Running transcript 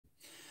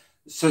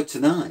So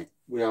tonight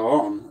we are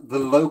on the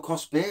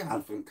Lowcostbeer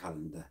advent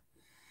calendar.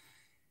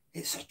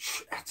 It's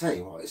I tell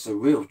you what, it's a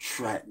real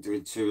trek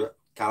doing two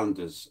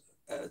calendars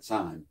at a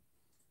time.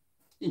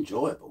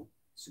 Enjoyable.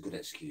 It's a good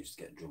excuse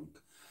to get drunk.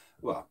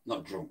 Well,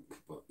 not drunk,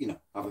 but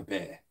have a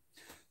beer.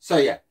 So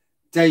yeah,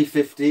 day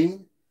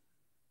 15.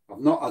 I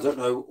don't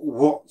know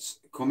what's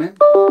coming.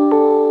 There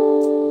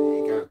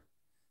you go.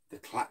 The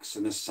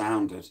klaxon has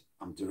sounded.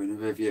 I'm doing a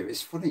review.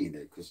 It's funny,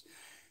 because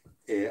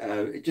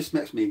it just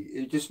makes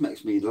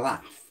me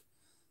laugh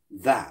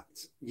that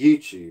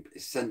YouTube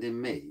is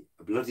sending me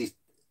a bloody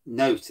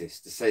notice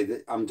to say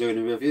that I'm doing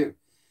a review.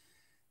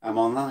 I'm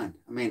online.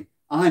 I mean,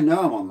 I know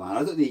I'm online.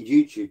 I don't need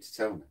YouTube to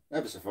tell me.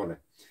 Ever so funny.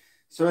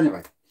 So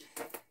anyway,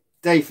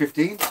 day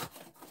 15.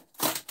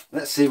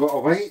 Let's see what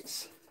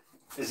awaits.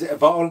 Is it a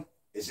bottle?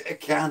 Is it a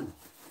can?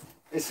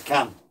 It's a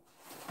can.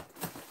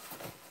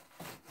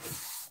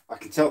 I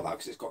can tell that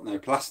because it's got no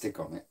plastic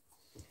on it.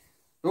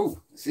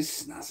 Oh, is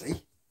this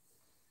snazzy?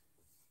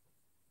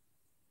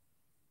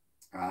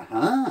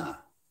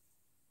 Aha.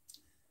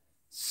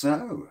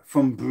 So,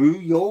 from Brew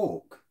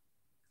York.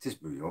 It is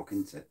Brew York,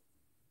 isn't it?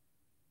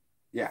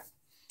 Yeah.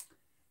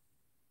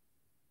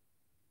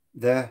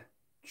 The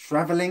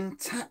Travelling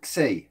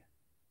Taxi.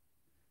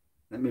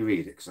 Let me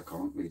read it because I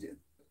can't read it.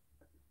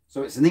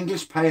 So it's an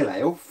English Pale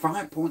Ale,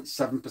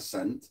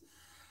 5.7%.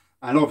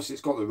 And obviously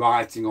it's got the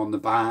writing on the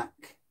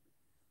back.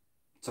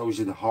 It tells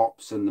you the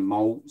hops and the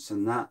malts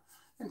and that.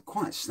 And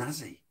quite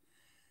snazzy.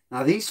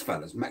 Now these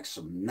fellas make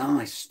some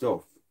nice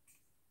stuff.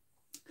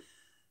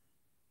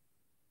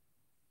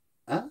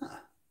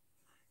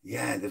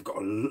 Yeah, they've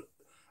got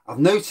I've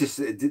noticed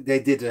that they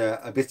did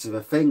a bit of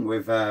a thing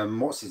with,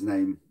 what's his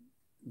name?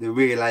 The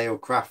Real Ale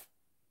Craft,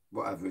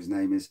 whatever his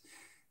name is.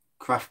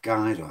 Craft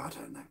Guide, or I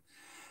don't know.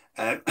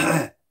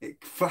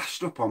 It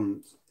flashed up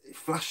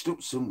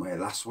somewhere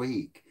last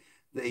week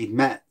that he'd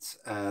met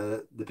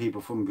the people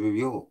from Brew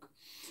York.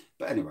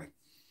 But anyway,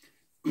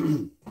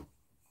 him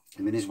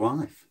and his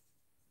wife.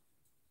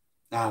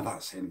 Ah,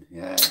 that's him,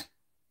 yeah.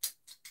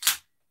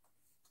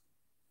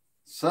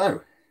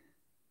 So,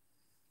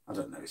 I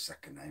don't know his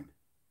second name.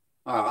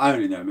 I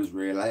only know him as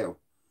Real Ale.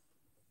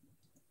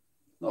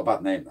 Not a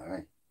bad name, though,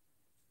 eh?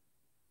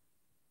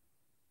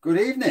 Good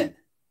evening.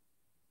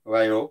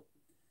 Way up.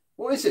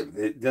 What is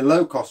it? The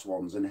low cost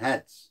ones and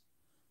heads.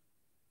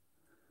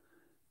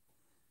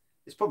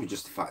 It's probably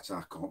just the fact that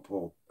I can't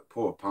pour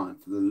a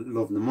pint for the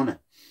love and the money.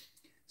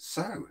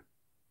 So,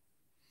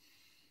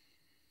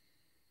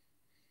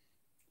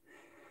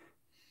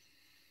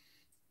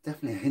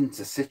 definitely a hint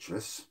of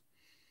citrus.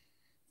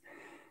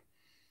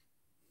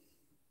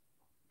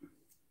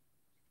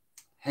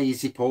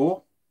 Hazy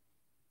pour.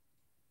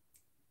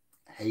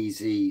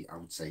 Hazy, I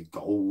would say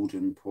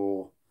golden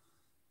pour.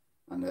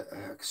 And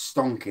a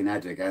stonking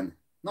head again.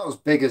 Not as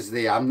big as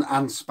the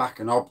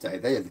Anspach and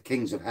Obday. They are the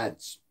kings of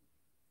heads.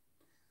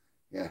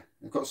 Yeah,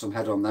 they've got some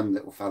head on them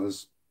little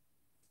fellas.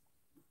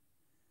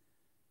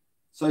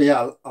 So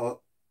yeah, I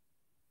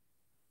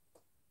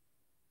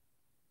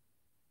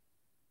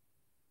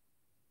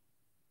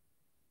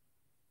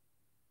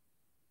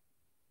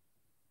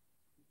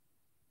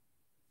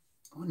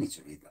need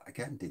to read that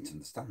again. Didn't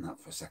understand that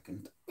for a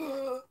second.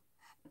 You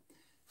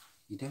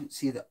don't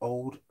see the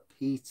old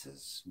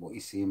Peters, what you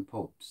see in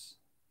pubs.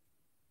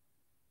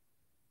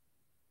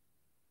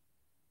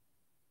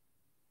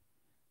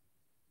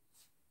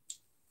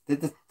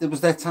 There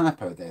was their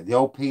typo there, the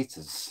old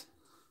Peters.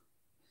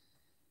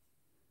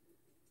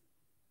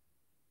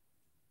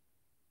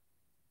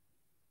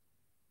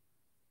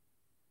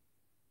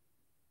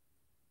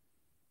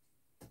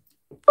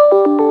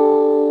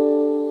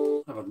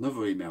 I've had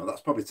another email.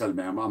 That's probably telling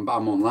me I'm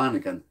online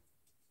again.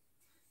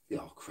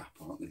 Oh, crap,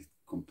 aren't they?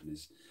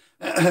 Companies.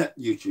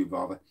 YouTube,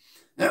 rather.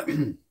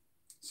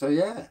 So,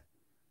 yeah.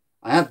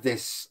 I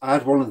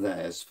had one of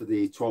theirs for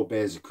the 12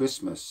 Beers of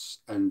Christmas,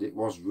 and it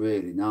was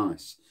really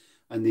nice.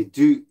 And they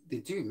do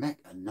make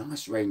a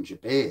nice range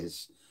of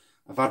beers.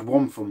 I've had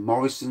one from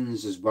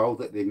Morrison's as well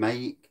that they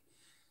make.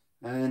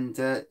 And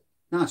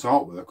nice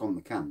artwork on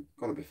the can,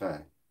 got to be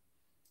fair.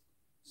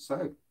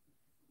 So,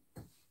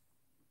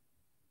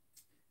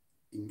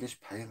 English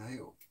Pale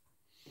Ale.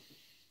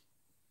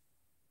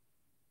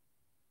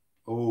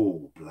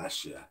 Oh,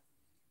 bless you.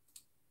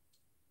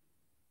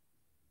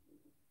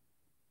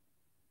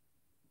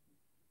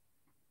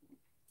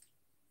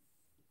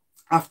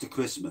 After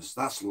Christmas,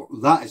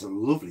 that is a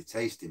lovely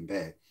tasting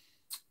beer.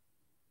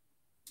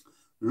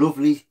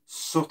 Lovely,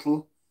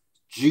 subtle,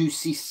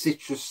 juicy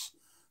citrus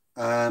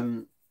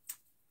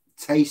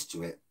taste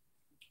to it.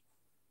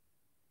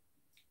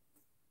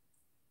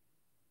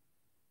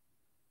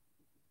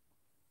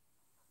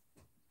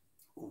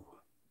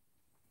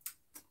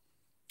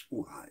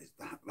 Oh,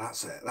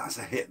 that's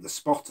a hit. The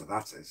spotter,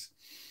 that is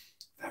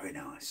very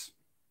nice.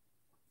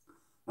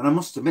 And I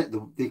must admit,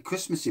 the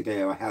Christmassy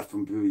beer I had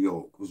from Brew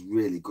York was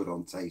really good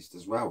on taste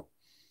as well.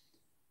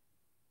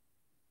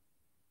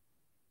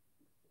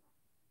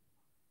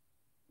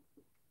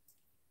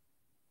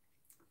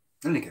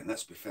 Then again,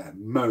 let's be fair,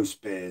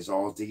 most beers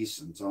are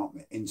decent, aren't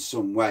they, in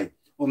some way?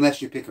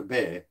 Unless you pick a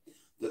beer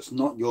that's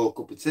not your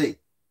cup of tea.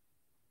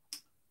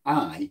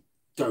 I'm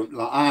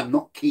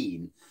not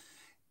keen.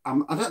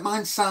 I don't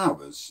mind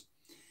sours.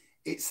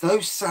 It's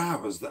those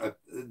sours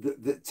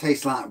that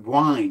taste like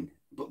wine,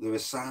 but they're a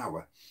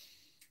sour.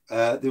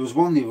 There was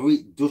one the other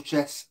week,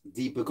 Duchess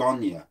de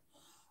Bourgogne.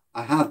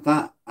 I had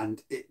that,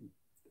 and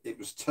it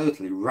was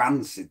totally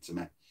rancid to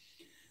me.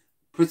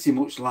 Pretty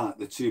much like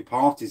the two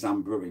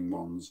Partisan Brewing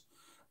ones.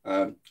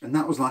 And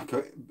that was like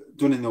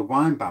done in a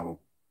wine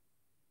barrel.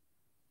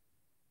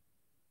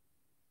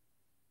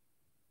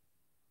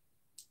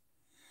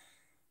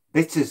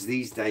 Bitters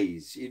these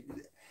days,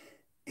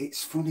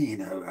 it's funny, you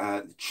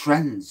know,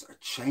 trends are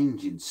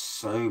changing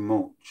so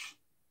much.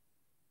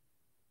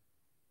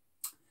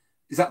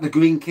 Is that the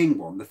Green King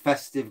one, the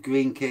festive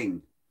Green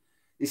King?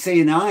 You see,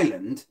 in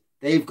Ireland,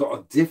 they've got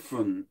a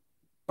different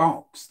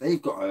box.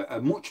 They've got a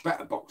much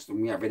better box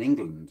than we have in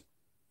England.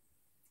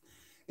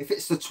 If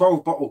it's the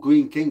 12-bottle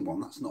Green King one,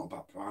 that's not a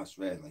bad price,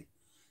 really.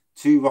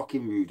 2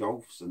 Rocking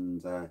Rudolphs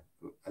and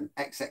an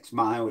XX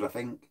Mild, I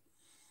think.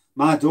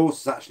 My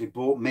daughter's actually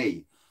bought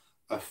me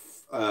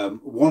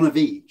one of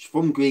each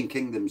from Green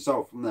King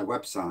themselves, from their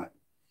website.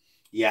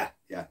 Yeah.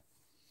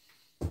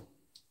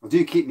 I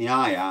do keep my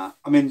eye out.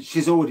 I mean,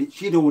 she'd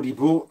already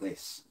bought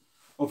this.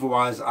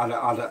 Otherwise, I'd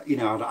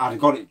have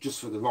got it just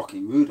for the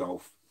Rocking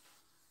Rudolph.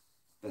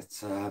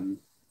 But I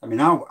mean,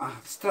 I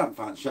still haven't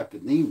found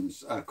Shepherd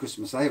Neam's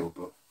Christmas ale,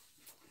 but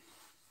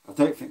I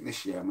don't think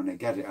this year I'm going to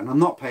get it. And I'm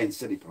not paying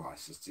silly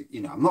prices.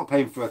 I'm not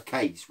paying for a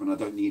case when I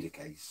don't need a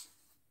case.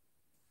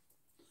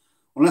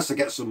 Unless I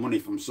get some money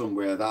from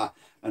somewhere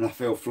and I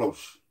feel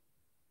flush.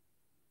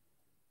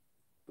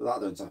 But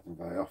that don't happen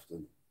very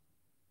often.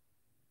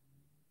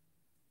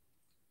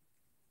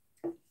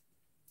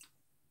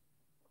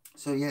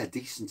 So yeah,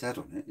 decent head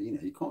on it. You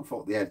know, you can't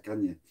fault the head,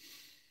 can you?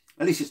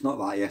 At least it's not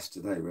like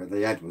yesterday where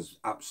the head was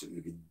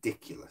absolutely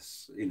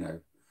ridiculous, you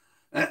know.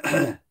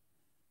 And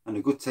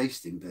a good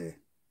tasting beer.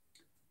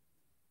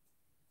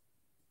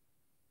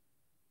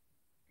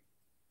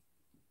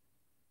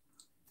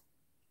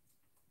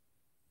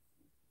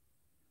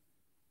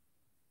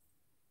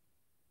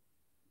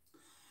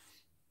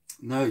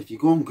 No, if you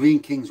go on Green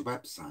King's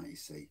website, you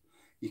see,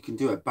 you can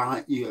do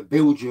you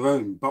build your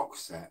own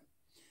box set,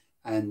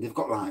 and they've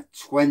got like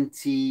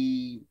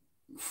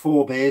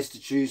 24 beers to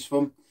choose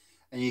from,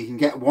 and you can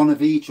get one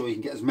of each, or you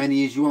can get as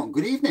many as you want.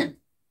 Good evening.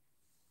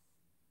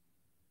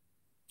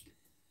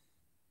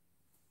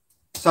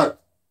 So,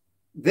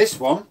 this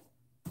one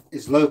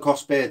is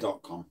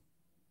lowcostbeer.com.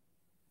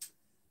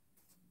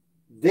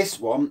 This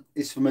one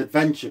is from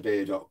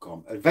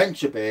adventurebeer.com.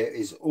 Adventure Beer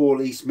is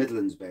all East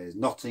Midlands beers.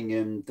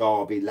 Nottingham,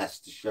 Derby,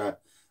 Leicestershire,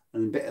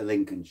 and a bit of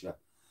Lincolnshire.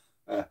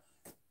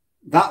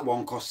 That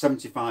one cost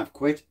 75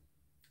 quid.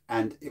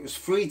 And it was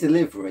free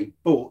delivery,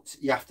 but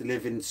you have to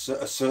live in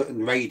a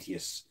certain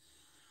radius.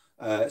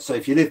 So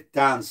if you live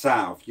down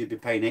south, you'd be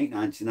paying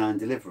 £8.99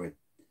 delivery.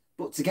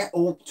 But to get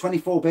all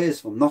 24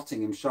 beers from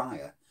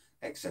Nottinghamshire,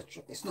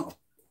 etc., it's not,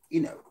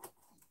 you know,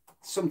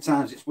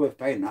 sometimes it's worth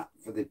paying that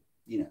for the,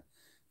 you know,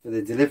 for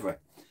the delivery.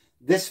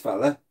 This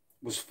fella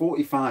was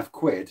 45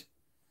 quid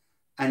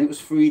and it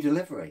was free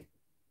delivery.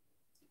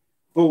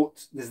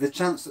 But there's the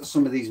chance that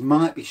some of these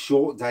might be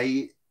short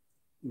date,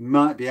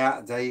 might be out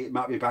of date, it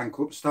might be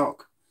bankrupt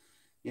stock.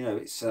 You know,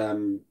 it's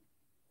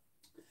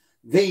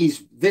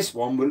this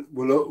one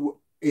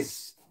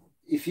is,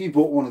 if you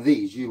bought one of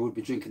these, you would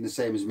be drinking the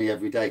same as me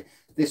every day.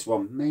 This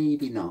one,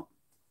 maybe not.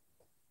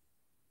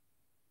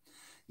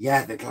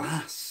 Yeah, the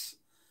glass.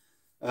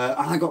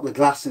 I got the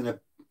glass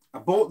I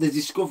bought the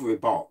Discovery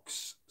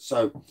box.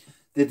 So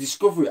the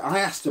Discovery, I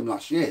asked them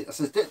last year, I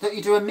said, don't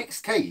you do a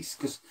mixed case?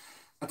 Because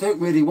I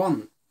don't really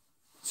want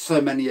so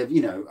many of,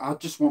 you know, I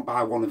just want to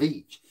buy one of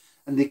each.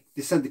 And they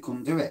said they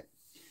couldn't do it.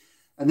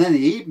 And then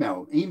he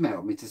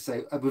emailed me to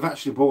say, we've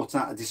actually bought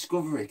out a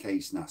Discovery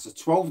case now. So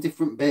 12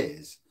 different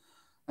beers.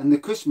 And the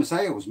Christmas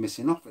ale was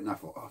missing off it. And I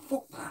thought, oh,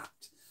 fuck that.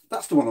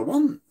 That's the one I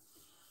want.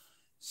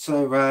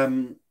 So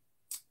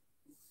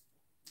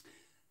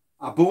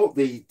I bought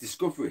the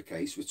Discovery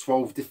case with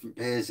 12 different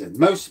beers in.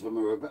 Most of them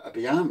are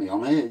behind me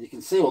on here. You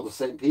can see all the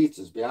St.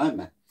 Peter's behind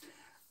me.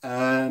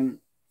 And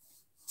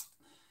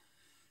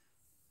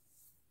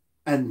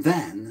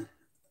then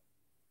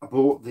I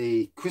bought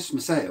the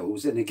Christmas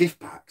ales in a gift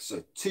pack.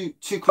 So two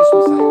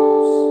Christmas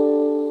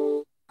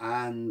ales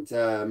and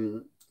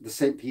the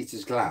St.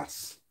 Peter's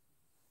glass,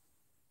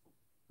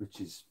 which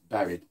is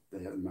buried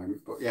there at the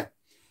moment. But yeah,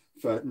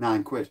 for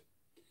 9 quid.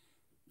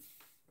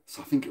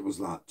 So I think it was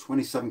like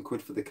 27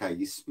 quid for the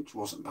case, which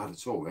wasn't bad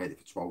at all, really,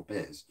 for 12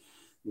 beers.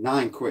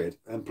 9 quid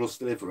and plus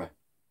delivery.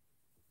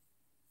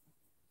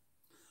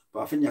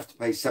 But I think you have to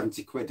pay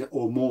 70 quid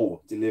or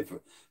more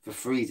for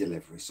free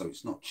delivery. So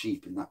it's not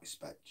cheap in that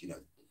respect, you know.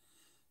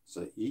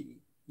 So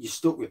you're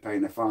stuck with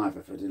paying a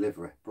 £5 for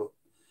delivery. But,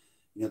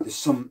 you know, there's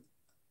some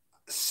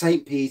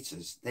St.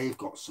 Peter's, they've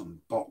got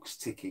some box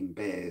ticking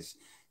beers.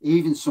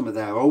 Even some of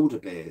their older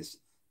beers,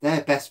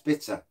 their best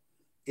bitter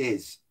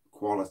is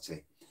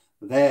quality.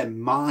 Their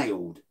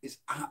mild is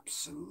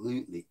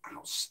absolutely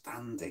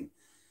outstanding.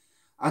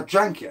 I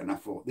drank it and I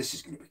thought, this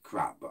is going to be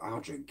crap, but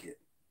I'll drink it.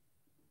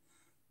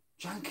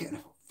 Drank it and I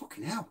thought,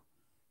 fucking hell,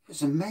 it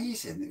was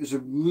amazing. It was a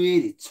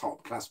really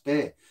top class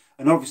beer.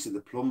 And obviously the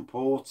plum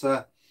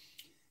porter,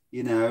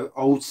 you know,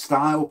 old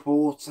style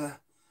porter,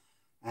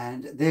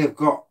 and they have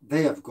got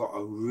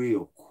a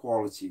real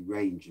quality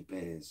range of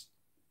beers.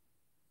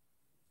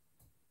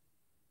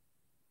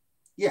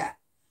 Yeah.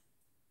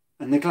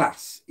 And the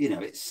glass, you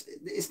know,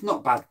 it's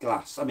not bad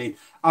glass. I mean,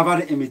 I've had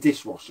it in my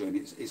dishwasher and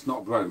it's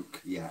not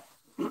broke yet.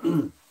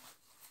 I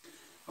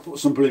put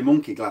some Blue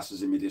Monkey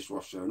glasses in my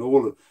dishwasher, and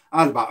I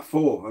had about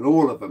 4, and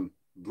all of them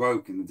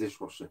broke in the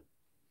dishwasher.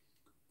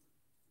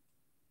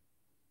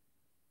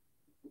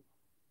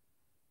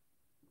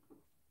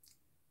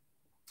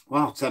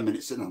 Wow, 10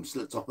 minutes in, I'm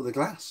still at the top of the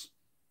glass.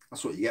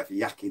 That's what you get for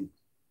yakking.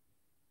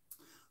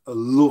 A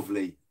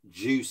lovely,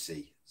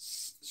 juicy,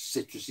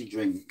 citrusy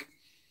drink.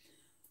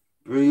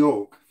 Brew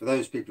York, for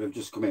those people who have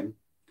just come in,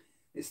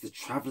 it's the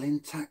Travelling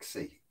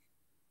Taxi.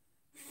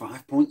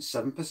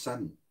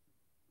 5.7%.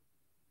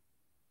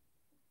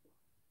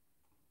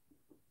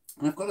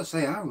 And I've got to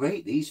say, I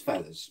rate these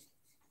fellas.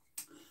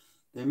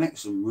 They make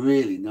some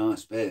really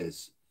nice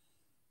beers.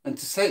 And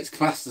to say it's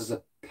classed as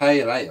a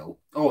pale ale,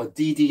 or a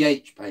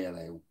DDH pale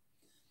ale,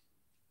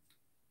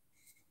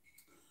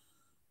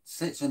 to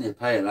say it's only a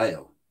pale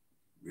ale,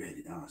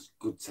 really nice,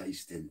 good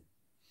tasting.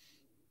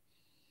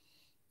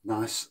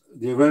 Nice.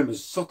 The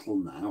aroma's subtle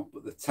now,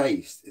 but the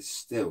taste is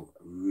still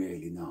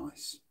really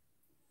nice.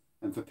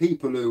 And for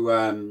people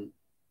who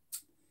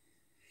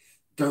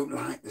don't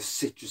like the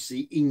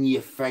citrusy,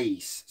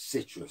 in-your-face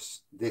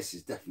citrus, this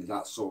is definitely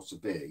that sort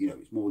of beer. You know,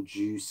 it's more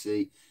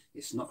juicy.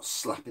 It's not a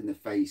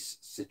slap-in-the-face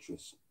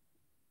citrus.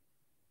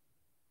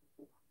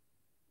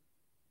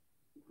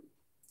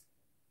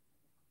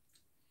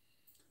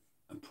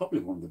 And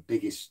probably one of the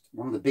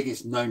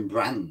biggest known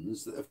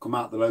brands that have come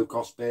out of the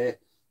low-cost beer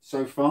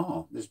so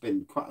far. There's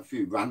been quite a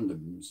few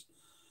randoms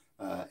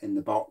in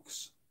the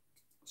box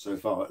so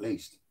far, at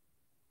least.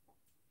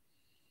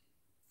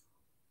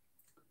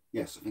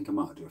 Yes, I think I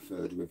might do a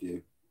third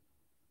review.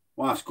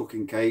 Wife's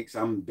cooking cakes.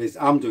 I'm busy.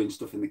 I'm doing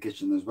stuff in the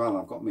kitchen as well.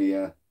 I've got me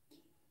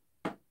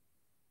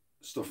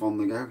stuff on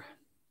the go.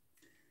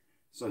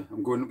 So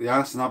I'm going up the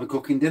house and I'll be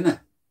cooking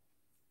dinner.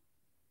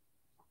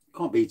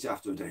 Can't beat it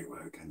after a day at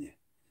work, can you?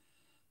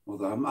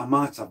 Although I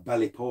might have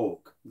belly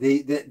pork.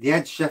 The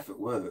head chef at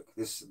work,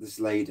 this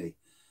lady,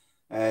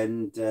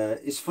 and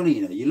it's funny,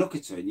 you know, you look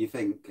at her and you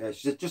think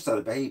she's just had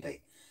a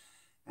baby,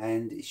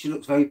 and she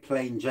looks very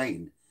plain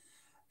Jane.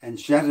 And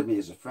she added me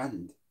as a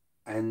friend.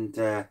 And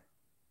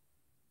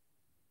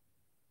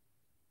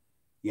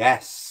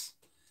yes,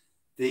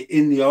 we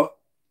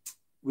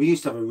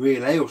used to have a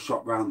real ale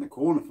shop round the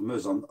corner from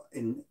us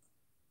in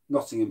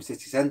Nottingham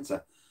city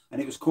centre, and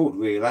it was called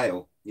Real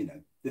Ale. You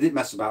know, they didn't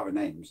mess about with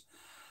names.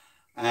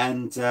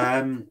 And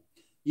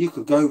you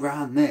could go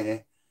round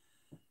there.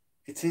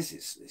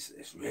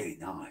 It's really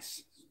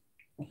nice.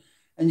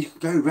 And you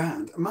could go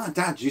round. My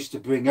dad used to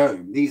bring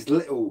home these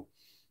little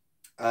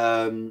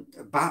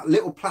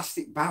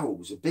plastic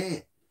barrels of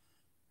beer,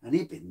 and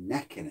he'd been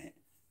necking it,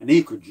 and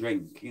he could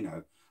drink, you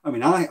know. I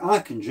mean, I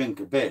can drink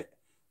a bit,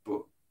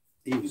 but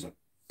he was a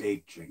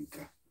big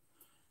drinker.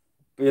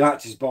 But he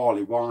liked his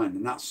barley wine,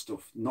 and that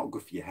stuff not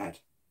good for your head,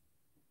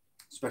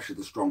 especially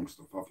the strong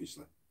stuff,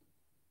 obviously.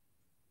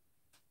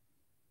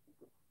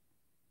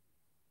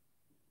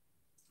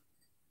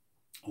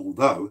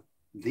 Although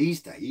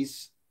these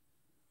days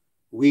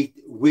we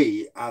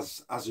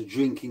as a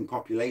drinking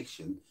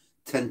population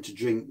tend to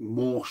drink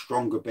more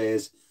stronger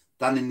beers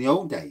than in the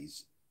old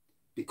days,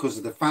 because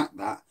of the fact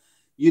that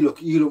you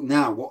look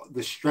now, what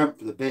the strength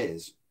of the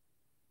beers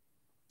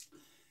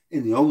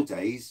in the old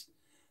days,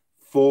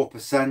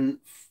 4%,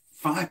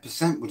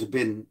 5% would have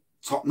been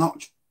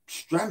top-notch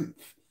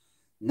strength.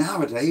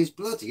 Nowadays,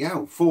 bloody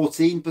hell,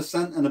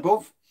 14% and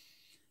above,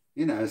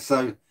 you know.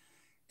 So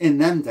in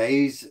them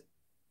days,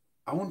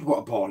 I wonder what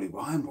a barley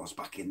wine was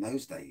back in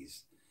those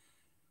days.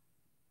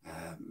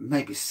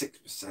 Maybe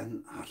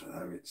 6%. I don't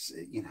know.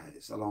 You know,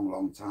 it's a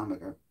long time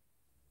ago.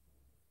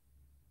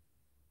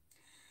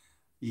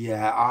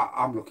 Yeah,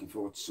 I'm looking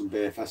forward to some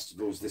beer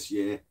festivals this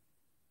year.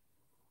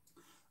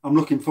 I'm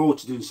looking forward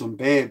to doing some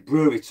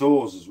brewery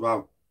tours as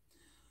well.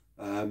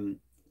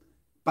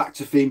 Back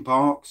to theme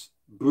parks,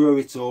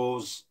 brewery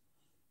tours,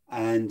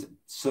 and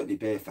certainly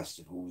beer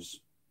festivals.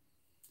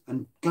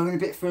 And going a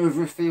bit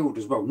further afield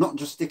as well, not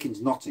just sticking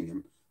to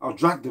Nottingham. I'll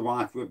drag the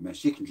wife with me,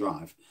 she can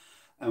drive,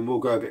 and we'll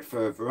go a bit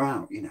further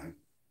out, you know.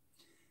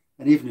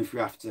 And even if we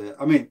have to,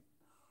 I mean,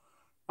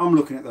 I'm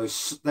looking at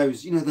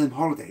those you know, them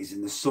holidays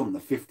in the sun, the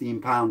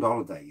 £15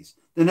 holidays.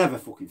 They're never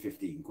fucking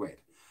 15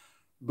 quid.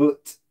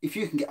 But if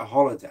you can get a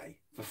holiday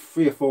for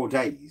 3 or 4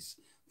 days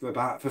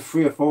for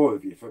 3 or 4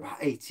 of you for about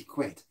 80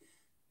 quid,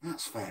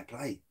 that's fair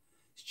play.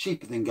 It's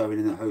cheaper than going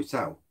in a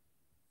hotel.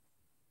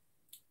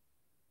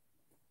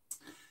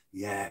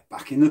 Yeah,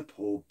 back in the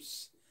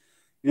pubs.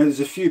 You know, there's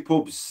a few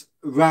pubs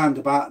round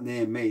about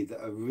near me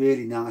that are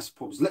really nice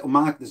pubs.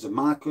 There's a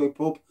micro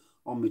pub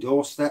on my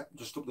doorstep,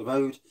 just up the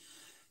road.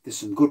 There's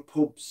some good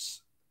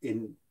pubs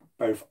in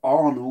both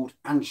Arnold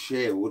and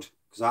Sherwood,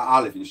 because I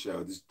live in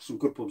Sherwood. There's some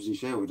good pubs in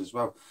Sherwood as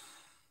well.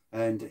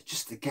 And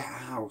just to get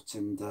out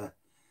and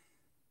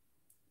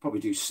probably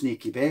do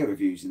sneaky beer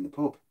reviews in the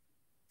pub.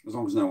 As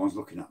long as no one's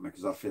looking at me,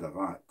 because I feel like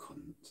I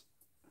couldn't.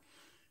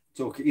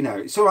 Talking, you know,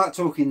 it's all right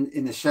talking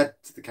in the shed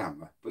to the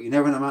camera, but you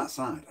know when I'm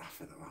outside, I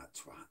feel like a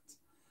twat.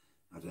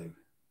 I do.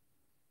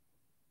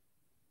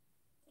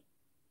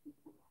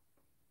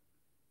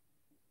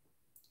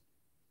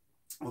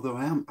 Although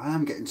I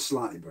am getting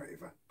slightly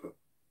braver, but.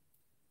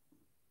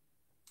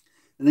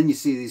 And then you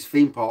see these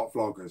theme park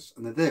vloggers,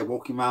 and they're there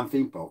walking around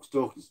theme parks,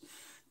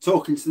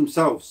 talking to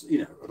themselves, you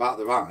know, about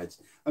the rides,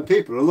 and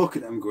people are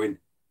looking at them going,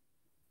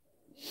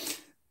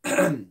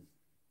 "Yeah,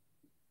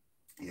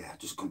 I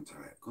just couldn't do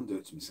it. Couldn't do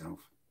it to myself."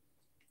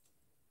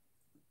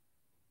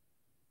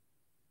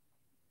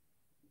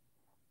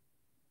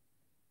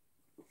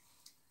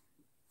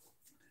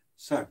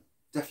 So,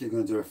 definitely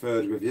going to do a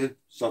third review.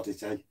 Sod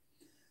it, eh?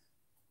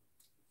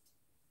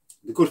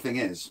 The good thing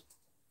is,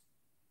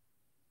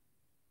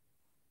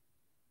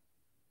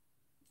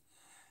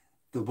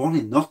 the one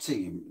in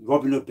Nottingham,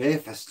 Robin Hood Beer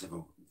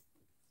Festival,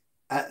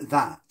 at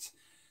that,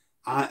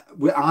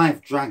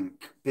 I've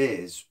drank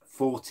beers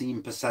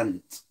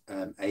 14%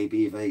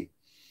 ABV.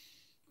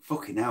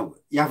 Fucking hell.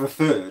 You have a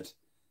third,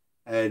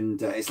 and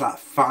it's like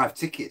 5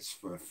 tickets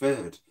for a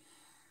third.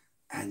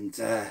 And,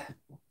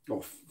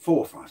 or 4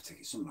 or 5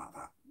 tickets, something like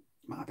that.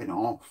 Might have been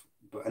half.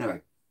 But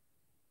anyway.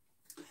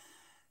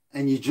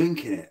 And you're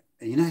drinking it.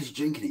 And you know, as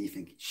you're drinking it, you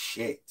think,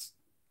 shit,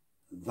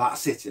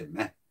 that's it in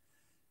me.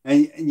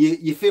 And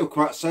you feel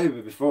quite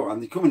sober before,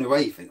 and you're coming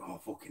away, you think, oh,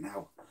 fucking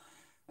hell.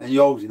 And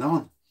you're holding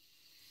on.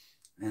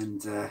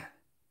 And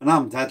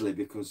I'm deadly,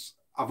 because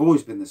I've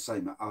always been the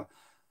same. I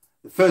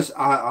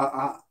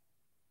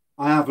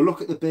have a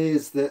look at the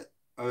beers that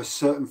are a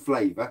certain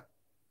flavour.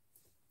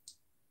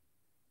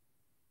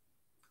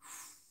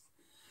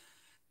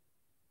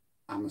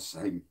 I'm the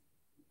same.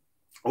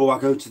 Or I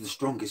go to the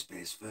strongest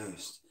beers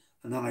first,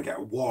 and then I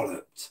get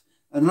walloped,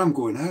 and then I'm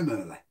going home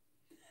early.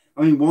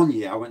 I mean, one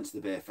year I went to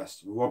the beer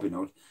festival, Robin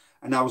Hood,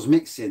 and I was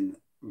mixing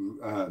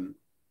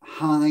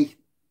high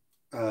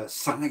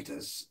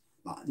ciders,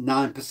 like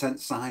 9%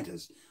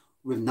 ciders,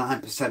 with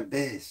 9%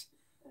 beers.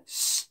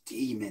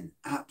 Steaming,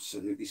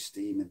 absolutely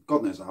steaming.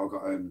 God knows how I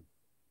got home.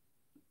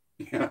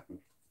 Yeah.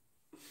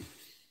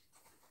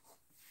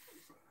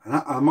 And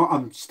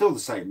I'm still the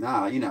same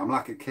now. You know, I'm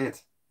like a kid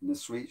in a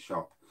sweet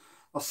shop.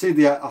 I see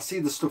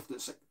the stuff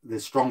that's the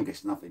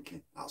strongest, and I'm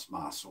thinking, that's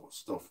my sort of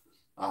stuff.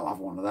 I'll have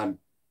one of them.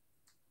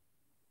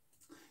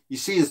 You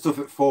see the stuff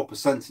at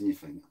 4%, and you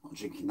think, I'm not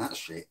drinking that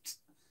shit.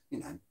 You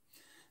know.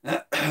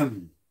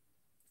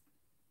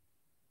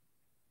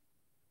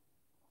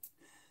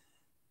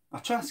 I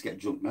try to get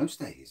drunk most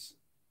days,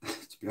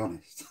 to be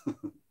honest.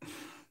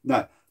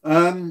 No.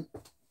 I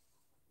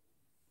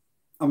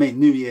mean,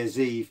 New Year's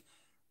Eve,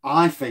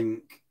 I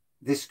think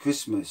this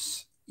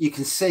Christmas, you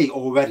can see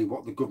already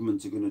what the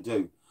government are going to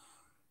do.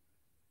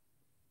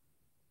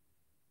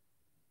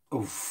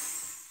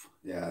 Oof.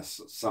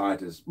 Yes,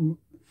 ciders.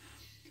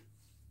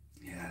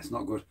 Yeah, it's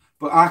not good.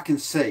 But I can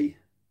see.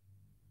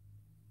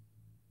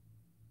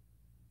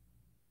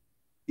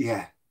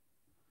 Yeah.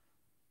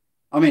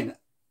 I mean,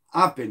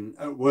 I've been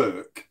at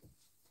work.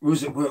 I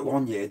was at work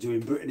one year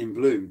doing Britain in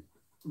Bloom,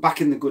 back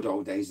in the good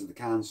old days of the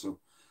council.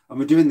 And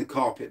we're doing the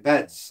carpet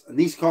beds. And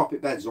these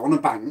carpet beds are on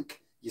a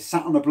bank. You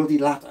sat on a bloody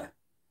ladder.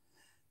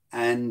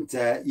 And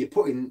you're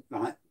putting,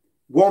 like,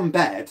 one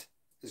bed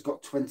has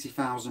got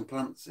 20,000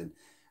 plants in.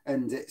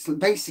 And it's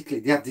basically,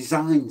 they have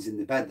designs in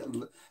the bed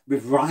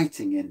with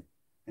writing in.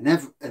 And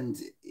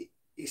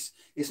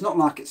it's not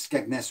like at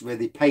Skegness where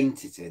they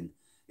paint it in.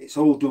 It's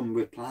all done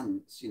with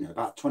plants, you know,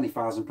 about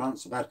 20,000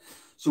 plants a bed.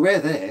 So we're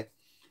there.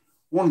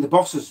 One of the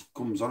bosses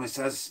comes on and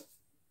says,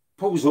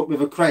 pulls up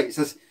with a crate,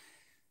 says,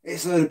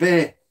 it's a load of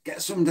beer,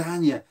 get some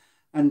down you.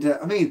 And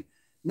I mean,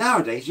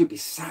 nowadays you'd be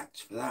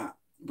sacked for that.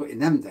 But in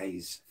them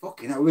days,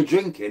 fucking hell, we're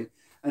drinking,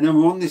 and then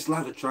we're on this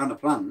ladder trying to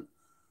plant,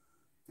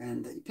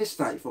 and you pissed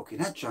out your fucking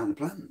head trying to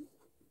plant.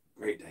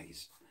 Great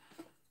days.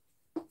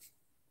 I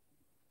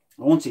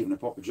wasn't even a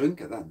proper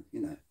drinker then,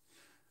 you know.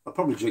 I'd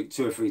probably drink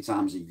 2 or 3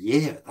 times a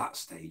year at that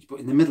stage, but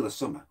in the middle of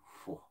summer,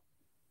 whew.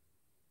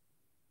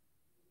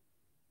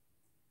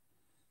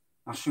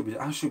 I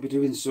should be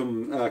doing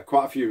some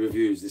quite a few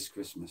reviews this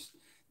Christmas.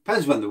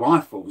 Depends when the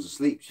wife falls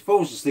asleep. She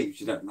falls asleep,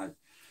 she don't know.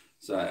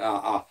 So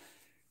I'll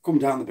come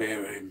down the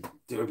beer room,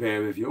 do a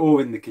beer review,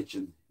 or in the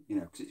kitchen, you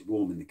know, because it's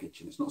warm in the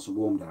kitchen. It's not so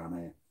warm down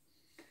here.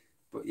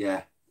 But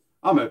yeah,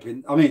 I'm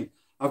hoping. I mean,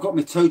 I've got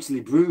my Totally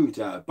Brewed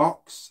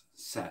box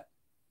set,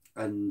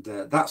 and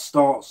that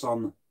starts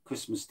on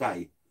Christmas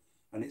Day,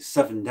 and it's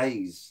 7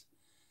 days.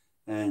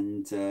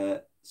 And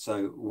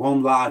so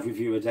 1 live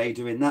review a day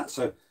doing that.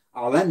 So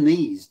I'll end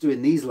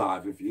doing these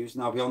live reviews,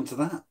 and I'll be on to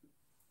that.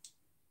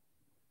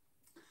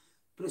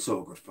 But it's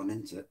all good fun,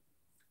 isn't it?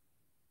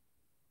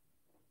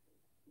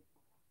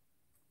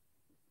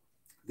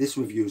 This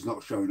review is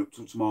not showing up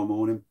till tomorrow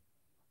morning.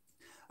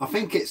 I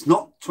think it's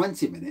not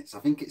 20 minutes. I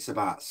think it's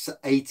about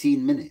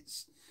 18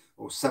 minutes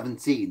or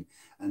 17,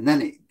 and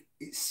then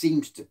it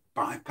seems to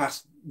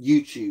bypass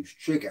YouTube's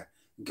trigger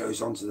and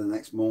goes on to the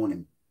next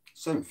morning.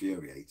 So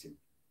infuriating.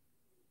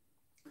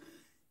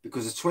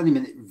 Because a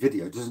 20-minute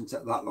video doesn't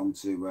take that long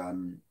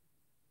to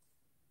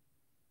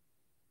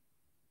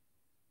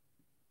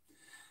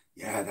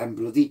yeah, them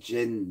bloody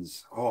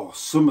gins. Oh,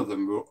 some of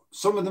them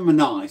were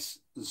nice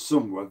and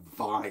some were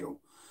vile.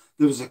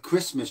 There was a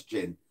Christmas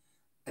gin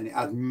and it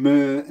had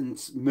myrrh and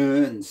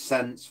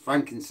scents,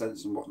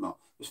 frankincense and whatnot.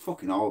 It was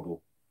fucking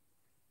horrible.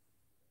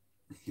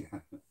 Yeah.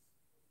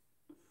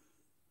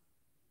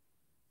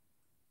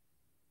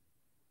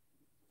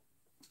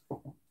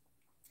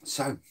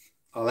 So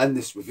I'll end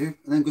this review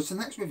and then go to the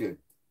next review.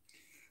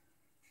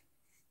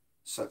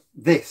 So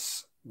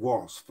this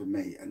was for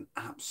me an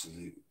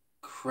absolute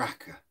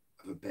cracker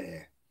of a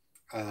beer.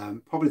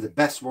 Probably the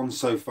best one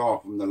so far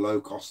from the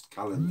low cost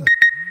calendar.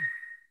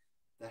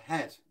 The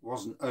head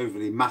wasn't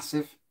overly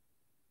massive.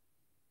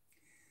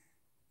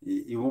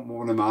 You want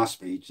one of my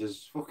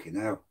speeches? Fucking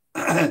hell.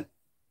 I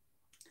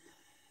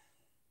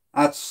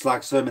had to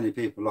slag so many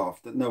people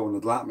off that no one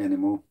would like me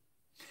anymore.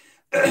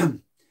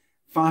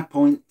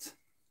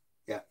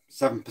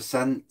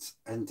 5.7%,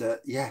 and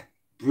yeah,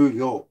 Brew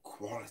York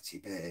quality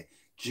beer.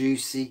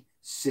 Juicy,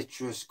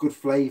 citrus, good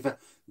flavour,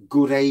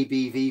 good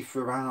ABV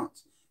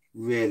throughout.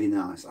 Really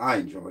nice. I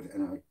enjoyed it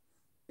anyway.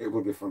 It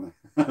would be funny.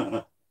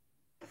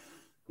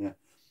 Yeah.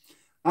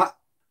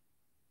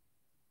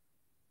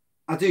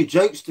 I do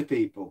jokes to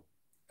people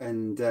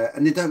and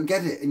they don't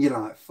get it, and you're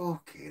like,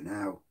 fucking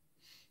hell.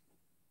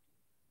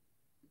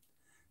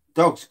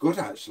 Dog's good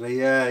actually.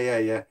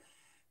 Yeah.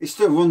 He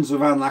still runs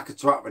around like a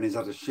twat when he's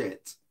had a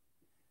shit.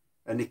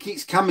 And he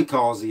keeps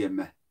kamikazing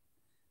me.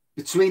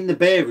 Between the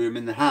beer room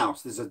and the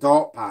house, there's a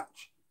dark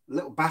patch. A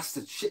little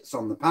bastard shits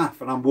on the path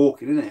and I'm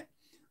walking in it.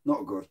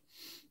 Not good.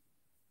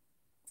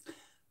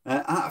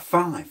 Out of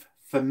 5,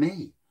 for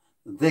me,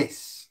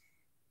 this,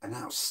 an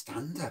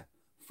outstander.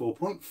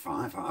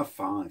 4.5 out of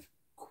 5.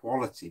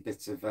 Quality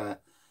bit of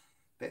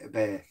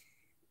beer.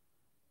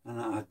 And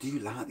I do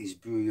like these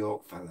Brew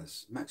York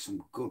fellas. Make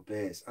some good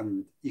beers.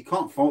 And you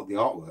can't fault the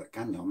artwork,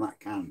 can you, on that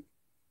can?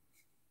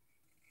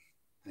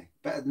 Hey,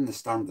 better than the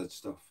standard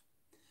stuff.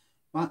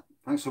 Right,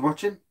 thanks for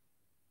watching.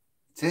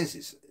 It is.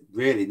 It's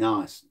really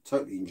nice.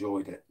 Totally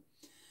enjoyed it.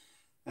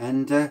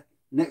 And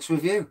next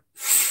review.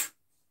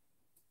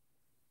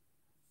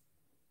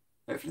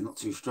 Hopefully not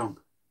too strong.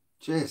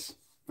 Cheers.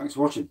 Thanks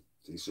for watching.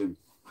 See you soon.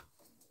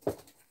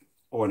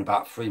 Or in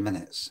about 3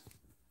 minutes.